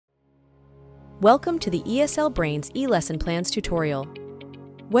Welcome to the ESL Brains e-lesson plans tutorial.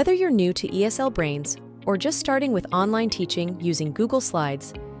 Whether you're new to ESL Brains or just starting with online teaching using Google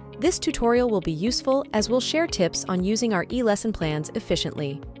Slides, this tutorial will be useful as we'll share tips on using our e-lesson plans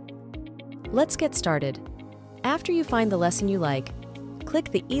efficiently. Let's get started. After you find the lesson you like, click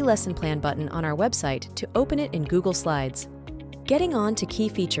the e-lesson plan button on our website to open it in Google Slides. Getting on to key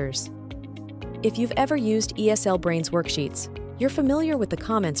features. If you've ever used ESL Brains worksheets, you're familiar with the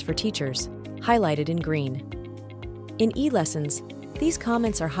comments for teachers, highlighted in green. In e-lessons, these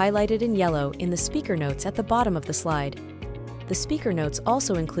comments are highlighted in yellow in the speaker notes at the bottom of the slide. The speaker notes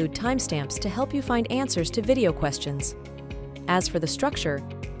also include timestamps to help you find answers to video questions. As for the structure,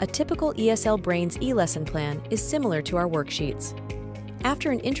 a typical ESL Brains e-lesson plan is similar to our worksheets.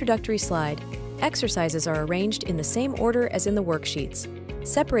 After an introductory slide, exercises are arranged in the same order as in the worksheets,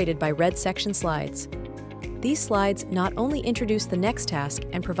 separated by red section slides. These slides not only introduce the next task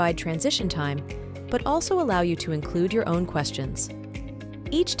and provide transition time, but also allow you to include your own questions.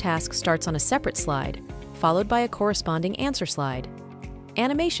 Each task starts on a separate slide, followed by a corresponding answer slide.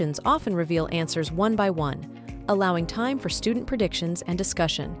 Animations often reveal answers one by one, allowing time for student predictions and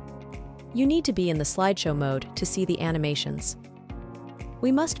discussion. You need to be in the slideshow mode to see the animations.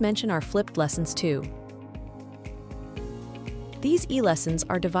 We must mention our flipped lessons too. These e-lessons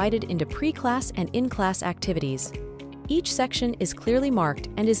are divided into pre-class and in-class activities. Each section is clearly marked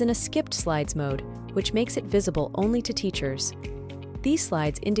and is in a skipped slides mode, which makes it visible only to teachers. These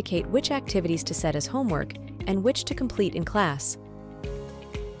slides indicate which activities to set as homework and which to complete in class.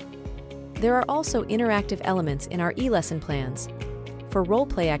 There are also interactive elements in our e-lesson plans. For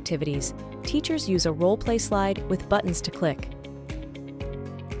role-play activities, teachers use a role-play slide with buttons to click.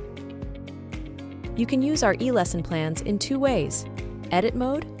 You can use our e-lesson plans in two ways: edit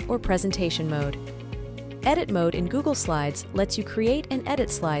mode or presentation mode. Edit mode in Google Slides lets you create and edit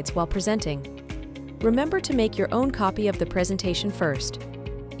slides while presenting. Remember to make your own copy of the presentation first.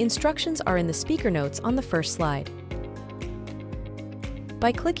 Instructions are in the speaker notes on the first slide.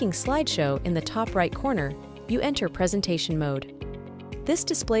 By clicking Slideshow in the top right corner, you enter presentation mode. This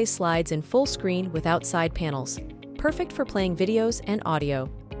displays slides in full screen without side panels, perfect for playing videos and audio.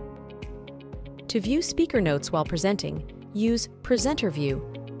 To view speaker notes while presenting, use Presenter View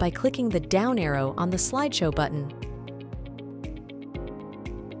by clicking the down arrow on the Slideshow button.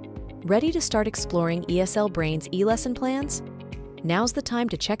 Ready to start exploring ESL Brains e-lesson plans? Now's the time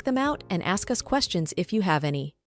to check them out and ask us questions if you have any.